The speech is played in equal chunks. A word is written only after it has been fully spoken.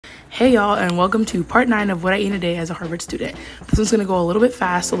Hey y'all, and welcome to part 9 of what I eat in a day as a Harvard student. This one's gonna go a little bit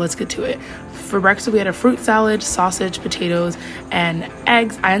fast, so let's get to it. For breakfast, we had a fruit salad, sausage, potatoes, and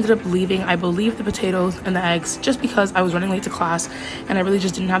eggs. I ended up leaving, I believe, the potatoes and the eggs just because I was running late to class and I really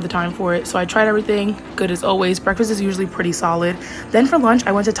just didn't have the time for it. So I tried everything, good as always. Breakfast is usually pretty solid. Then for lunch,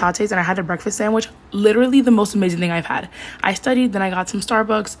 I went to Tate's and I had a breakfast sandwich, literally the most amazing thing I've had. I studied, then I got some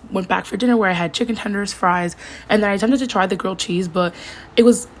Starbucks, went back for dinner where I had chicken tenders, fries, and then I attempted to try the grilled cheese, but it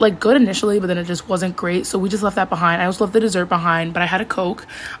was like good initially, but then it just wasn't great, so we just left that behind. I also left the dessert behind, but I had a Coke.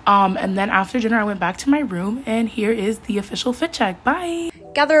 And then after dinner, I went back to my room, and here is the official fit check. Bye!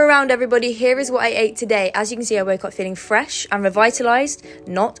 Gather around, everybody. Here is what I ate today. As you can see, I woke up feeling fresh and revitalized.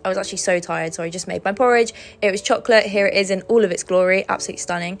 I was actually so tired, so I just made my porridge. It was chocolate. Here it is in all of its glory. Absolutely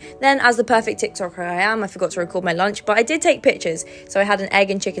stunning. Then, as the perfect TikToker I am, I forgot to record my lunch, but I did take pictures. So I had an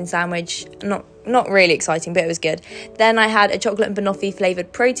egg and chicken sandwich. Not really exciting, but it was good. Then I had a chocolate and banoffee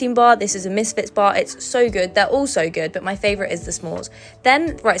flavoured protein bar. This is a Misfits bar. It's so good. They're all so good, but my favourite is the s'mores.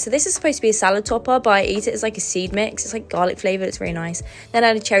 Then, so this is supposed to be a salad topper, but I eat it as like a seed mix. It's like garlic flavoured. It's really nice. Then I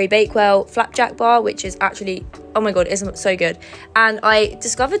had a cherry bakewell flapjack bar, which is actually, oh my god, it's so good. And I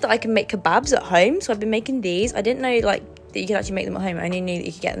discovered that I can make kebabs at home, so I've been making these. I didn't know that you could actually make them at home. I only knew that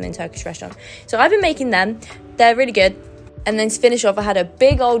you could get them in Turkish restaurants. So I've been making them. They're really good. And then to finish off, I had a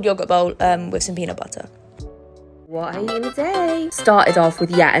big old yogurt bowl with some peanut butter. What I eat in a day? Started off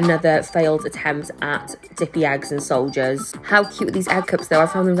with yet another failed attempt at dippy eggs and soldiers. How cute are these egg cups though? I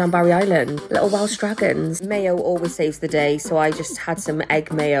found them down Barry Island. Little Welsh dragons. Mayo always saves the day, so I just had some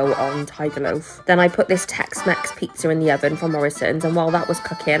egg mayo on tiger loaf. Then I put this Tex-Mex pizza in the oven from Morrison's, and while that was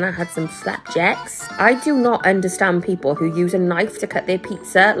cooking, I had some flapjacks. I do not understand people who use a knife to cut their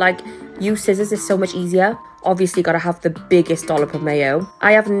pizza. Use scissors is so much easier. Obviously gotta have the biggest dollop of mayo.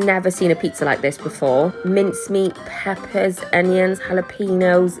 I have never seen a pizza like this before. Mincemeat, peppers, onions,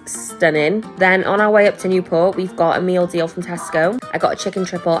 jalapenos, stunning. Then on our way up to Newport, we've got a meal deal from Tesco. I got a chicken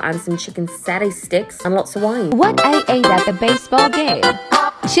triple and some chicken satay sticks and lots of wine. What I ate at the baseball game.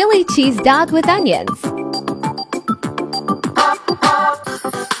 Chili cheese dog with onions.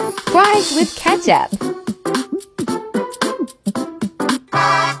 Fries with ketchup.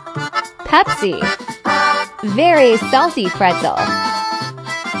 Pepsi. Very salty pretzel.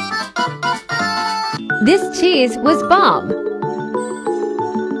 This cheese was bomb.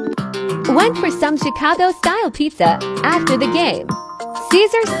 Went for some Chicago-style pizza after the game.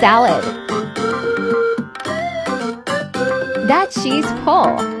 Caesar salad. That cheese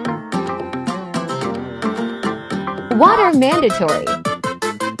pull. Water mandatory.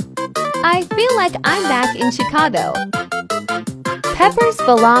 I feel like I'm back in Chicago. Peppers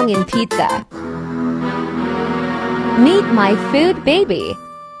belong in pizza. Meet my food baby.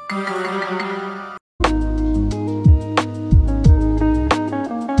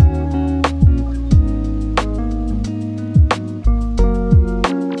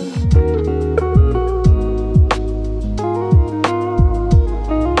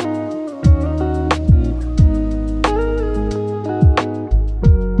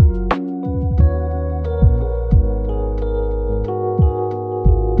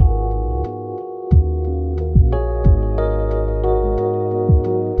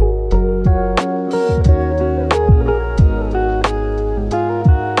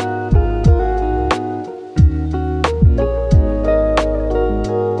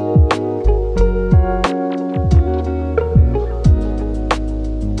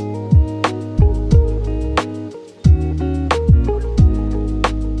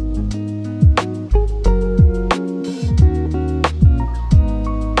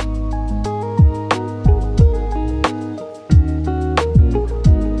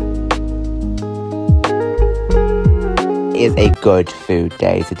 Is a good food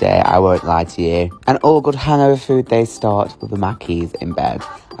day today, I won't lie to you. And all good hangover food days start with the Mackeys in bed.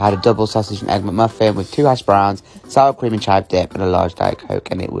 I had a double sausage and egg McMuffin with 2 hash browns, sour cream and chive dip, and a large Diet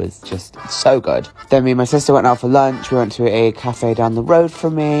Coke, and it was just so good. Then me and my sister went out for lunch. We went to a cafe down the road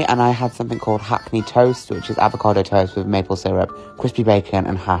from me, and I had something called Hackney Toast, which is avocado toast with maple syrup, crispy bacon,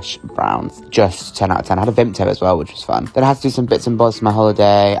 and hash browns. Just 10 out of 10. I had a Vimto as well, which was fun. Then I had to do some bits and bobs for my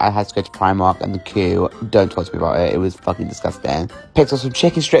holiday. I had to go to Primark and the queue. Don't talk to me about it. It was fucking disgusting. Picked up some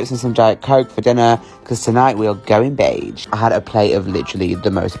chicken strips and some Diet Coke for dinner, because tonight we are going beige. I had a plate of literally the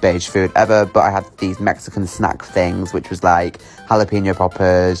most beige food ever, but I had these Mexican snack things, which was like jalapeno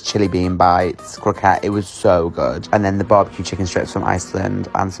poppers, chili bean bites, croquette. It was so good. And then the barbecue chicken strips from Iceland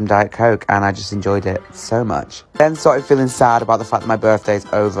and some Diet Coke, and I just enjoyed it so much. Then started feeling sad about the fact that my birthday's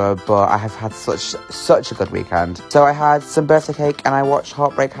over, but I have had such a good weekend. So I had some birthday cake and I watched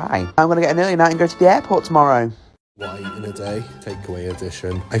Heartbreak High. I'm gonna get an early night and go to the airport tomorrow. What I eat in a day, takeaway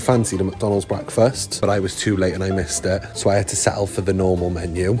edition. I fancied a McDonald's breakfast, but I was too late and I missed it, so I had to settle for the normal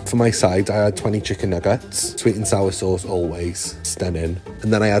menu. For my side, I had 20 chicken nuggets, sweet and sour sauce always, stunning.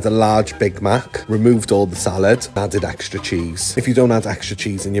 And then I had a large Big Mac, removed all the salad, added extra cheese. If you don't add extra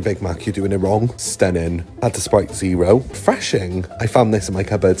cheese in your Big Mac, you're doing it wrong. Stunning. Had the Sprite Zero. Refreshing. I found this in my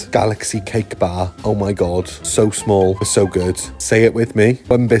cupboard. Galaxy cake bar. Oh my god. So small, but so good. Say it with me.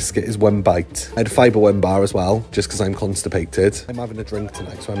 One biscuit is one bite. I had a Fibre One bar as well, just because I'm constipated. I'm having a drink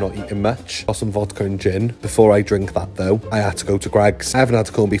tonight, so I'm not eating much. Got some vodka and gin. Before I drink that though, I had to go to Greggs. I haven't had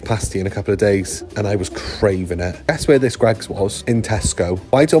a corned beef pasty in a couple of days, and I was craving it. Guess where this Greggs was? In Tesco.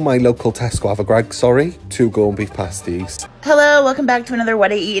 Why don't my local Tesco have a Greggs, sorry? 2 corned beef pasties. Hello, welcome back to another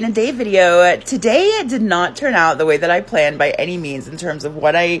What I Eat in a Day video. Today it did not turn out the way that I planned by any means in terms of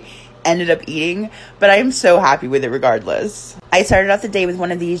what I ended up eating, but I'm so happy with it regardless. I started off the day with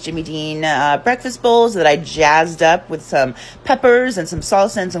one of these Jimmy Dean breakfast bowls that I jazzed up with some peppers and some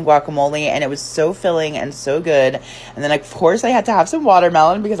salsa and some guacamole, and it was so filling and so good. And then of course I had to have some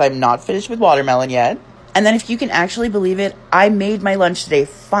watermelon because I'm not finished with watermelon yet. And then if you can actually believe it, I made my lunch today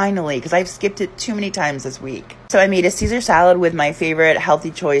finally because I've skipped it too many times this week. So I made a Caesar salad with my favorite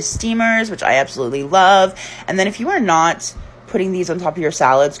Healthy Choice steamers, which I absolutely love. And then if you are not putting these on top of your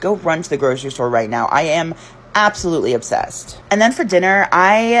salads, go run to the grocery store right now. I am absolutely obsessed. And then for dinner,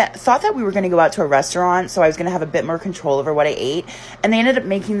 I thought that we were going to go out to a restaurant, so I was going to have a bit more control over what I ate, and they ended up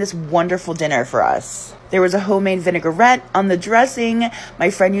making this wonderful dinner for us. There was a homemade vinaigrette on the dressing. My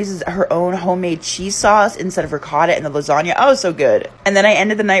friend uses her own homemade cheese sauce instead of ricotta in the lasagna. Oh, so good. And then I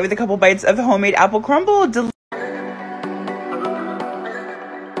ended the night with a couple bites of homemade apple crumble.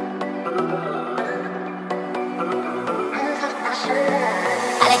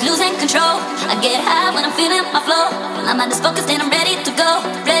 Losing control, I get high when I'm feeling my flow. My mind is focused and I'm ready to go,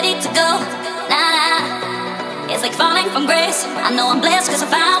 ready to go. Nah, nah, it's like falling from grace. I know I'm blessed cause I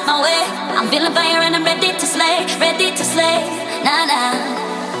found my way. I'm feeling fire and I'm ready to slay, ready to slay. Nah, nah,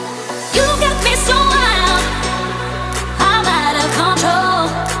 you got me so wild, I'm out of control,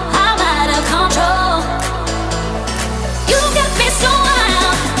 I'm out of control. You got me so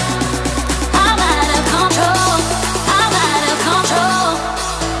wild, I'm out of control, I'm out of control.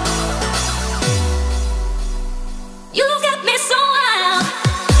 You got me so wild.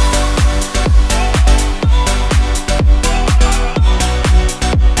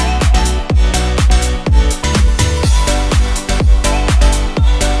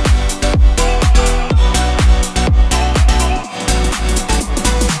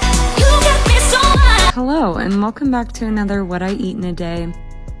 Hello, and welcome back to another What I Eat in a Day.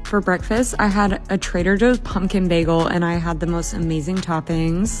 For breakfast, I had a Trader Joe's pumpkin bagel, and I had the most amazing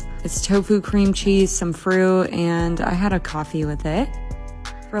toppings. It's tofu, cream cheese, some fruit, and I had a coffee with it.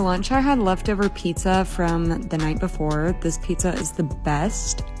 For lunch, I had leftover pizza from the night before. This pizza is the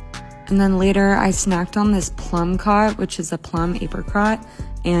best. And then later, I snacked on this plum cot, which is a plum apricot,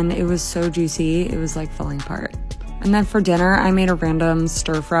 and it was so juicy, it was like falling apart. And then for dinner, I made a random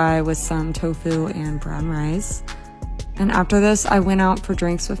stir fry with some tofu and brown rice. And after this, I went out for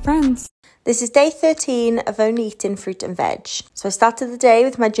drinks with friends. This is day 13 of only eating fruit and veg. So I started the day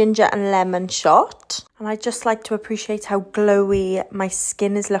with my ginger and lemon shot. And I just like to appreciate how glowy my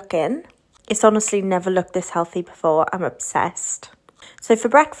skin is looking. It's honestly never looked this healthy before. I'm obsessed. So for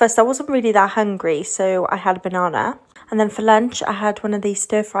breakfast, I wasn't really that hungry, so I had a banana. And then for lunch, I had one of these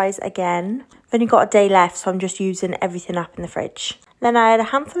stir fries again. I've only got a day left, so I'm just using everything up in the fridge. Then I had a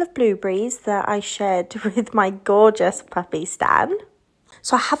handful of blueberries that I shared with my gorgeous puppy, Stan.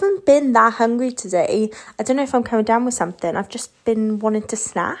 So I haven't been that hungry today. I don't know if I'm coming down with something. I've just been wanting to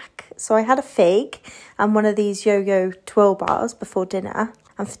snack. So I had a fig and one of these yo-yo twirl bars before dinner.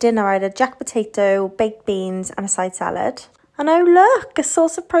 And for dinner, I had a jack potato, baked beans, and a side salad. And oh look, a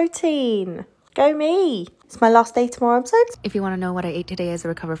source of protein. Go me. It's my last day tomorrow, I'm so excited. If you want to know what I ate today as I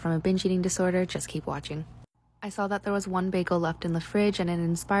recover from a binge eating disorder, just keep watching. I saw that there was one bagel left in the fridge and it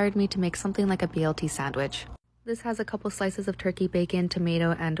inspired me to make something like a BLT sandwich. This has a couple slices of turkey bacon,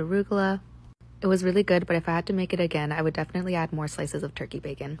 tomato, and arugula. It was really good, but if I had to make it again, I would definitely add more slices of turkey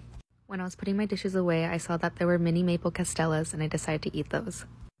bacon. When I was putting my dishes away, I saw that there were mini maple castellas and I decided to eat those.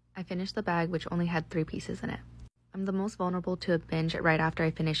 I finished the bag, which only had 3 pieces in it. I'm the most vulnerable to a binge right after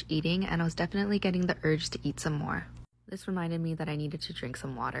I finish eating, and I was definitely getting the urge to eat some more. This reminded me that I needed to drink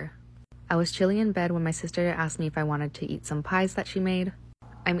some water. I was chilling in bed when my sister asked me if I wanted to eat some pies that she made.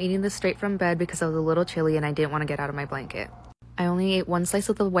 I'm eating this straight from bed because I was a little chilly and I didn't want to get out of my blanket. I only ate 1 slice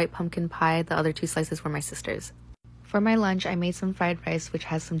of the white pumpkin pie, the other 2 slices were my sister's. For my lunch, I made some fried rice which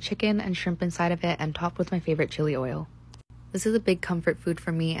has some chicken and shrimp inside of it and topped with my favorite chili oil. This is a big comfort food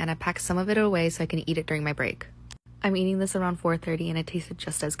for me and I packed some of it away so I can eat it during my break. I'm eating this around 4:30 and it tasted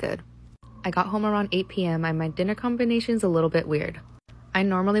just as good. I got home around 8 p.m. and my dinner combination's a little bit weird. I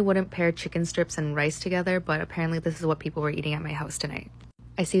normally wouldn't pair chicken strips and rice together, but apparently this is what people were eating at my house tonight.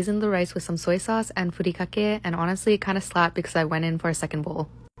 I seasoned the rice with some soy sauce and furikake, and honestly it kind of slapped because I went in for a second bowl.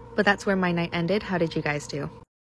 But that's where my night ended. How did you guys do?